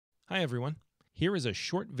Hi everyone. Here is a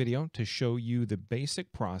short video to show you the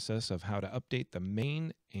basic process of how to update the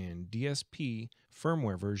MAIN and DSP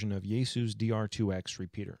firmware version of Yaesu's DR-2X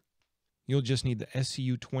repeater. You'll just need the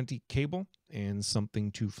SCU20 cable and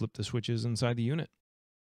something to flip the switches inside the unit.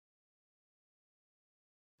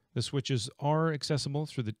 The switches are accessible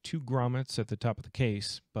through the two grommets at the top of the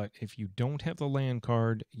case, but if you don't have the LAN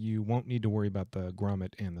card, you won't need to worry about the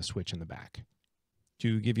grommet and the switch in the back.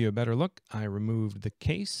 To give you a better look, I removed the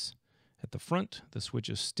case. At the front, the switch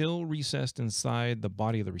is still recessed inside the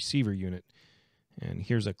body of the receiver unit, and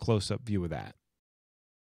here's a close-up view of that.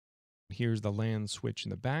 Here's the LAN switch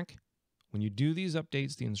in the back. When you do these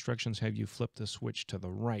updates, the instructions have you flip the switch to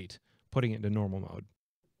the right, putting it into normal mode.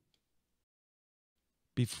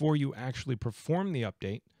 Before you actually perform the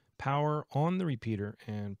update, power on the repeater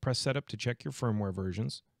and press setup to check your firmware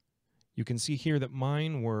versions. You can see here that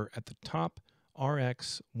mine were at the top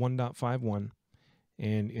RX 1.51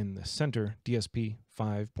 and in the center DSP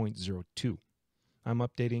 5.02. I'm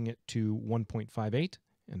updating it to 1.58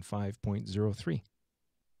 and 5.03.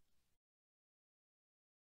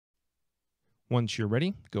 Once you're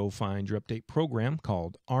ready, go find your update program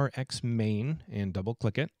called RX MAIN and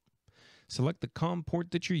double-click it. Select the COM port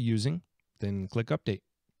that you're using, then click Update.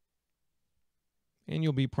 And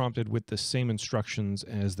you'll be prompted with the same instructions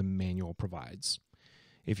as the manual provides.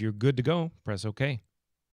 If you're good to go, press OK.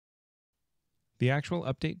 The actual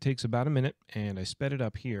update takes about a minute, and I sped it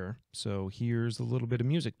up here, so here's a little bit of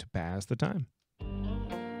music to pass the time.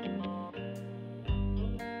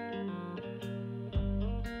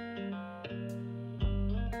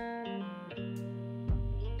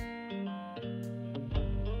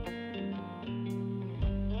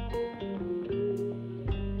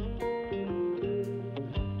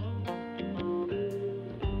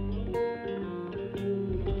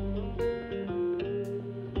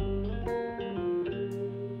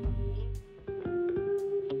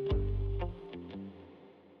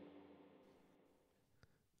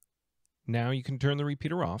 Now you can turn the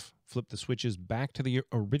repeater off, flip the switches back to the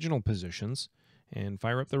original positions, and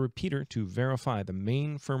fire up the repeater to verify the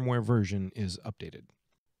main firmware version is updated.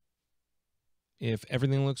 If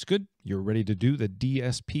everything looks good, you're ready to do the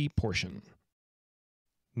DSP portion.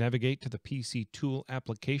 Navigate to the PC Tool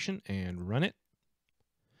application and run it.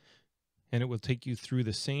 And it will take you through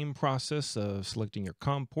the same process of selecting your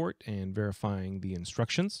COM port and verifying the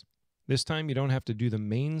instructions. This time you don't have to do the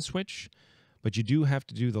main switch, but you do have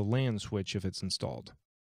to do the LAN switch if it's installed.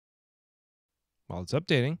 While it's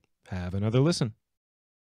updating, have another listen.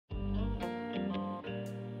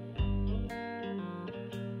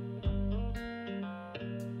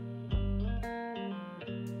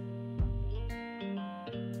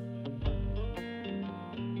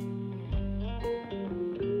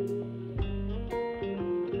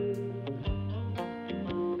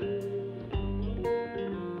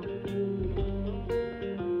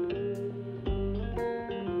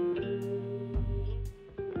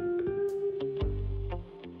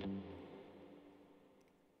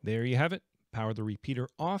 There you have it. Power the repeater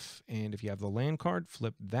off, and if you have the LAN card,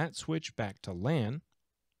 flip that switch back to LAN,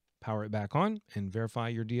 power it back on, and verify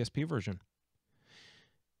your DSP version.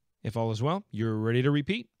 If all is well, you're ready to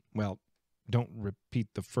repeat. Well, don't repeat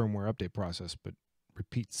the firmware update process, but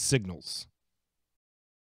repeat signals.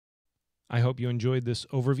 I hope you enjoyed this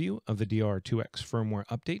overview of the DR-2X firmware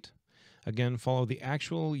update. Again, follow the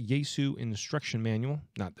actual Yaesu instruction manual,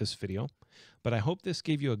 not this video, but I hope this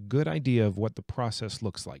gave you a good idea of what the process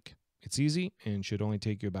looks like. It's easy and should only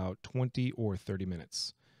take you about 20 or 30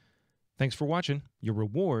 minutes. Thanks for watching. Your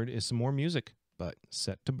reward is some more music, but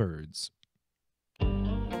set to birds.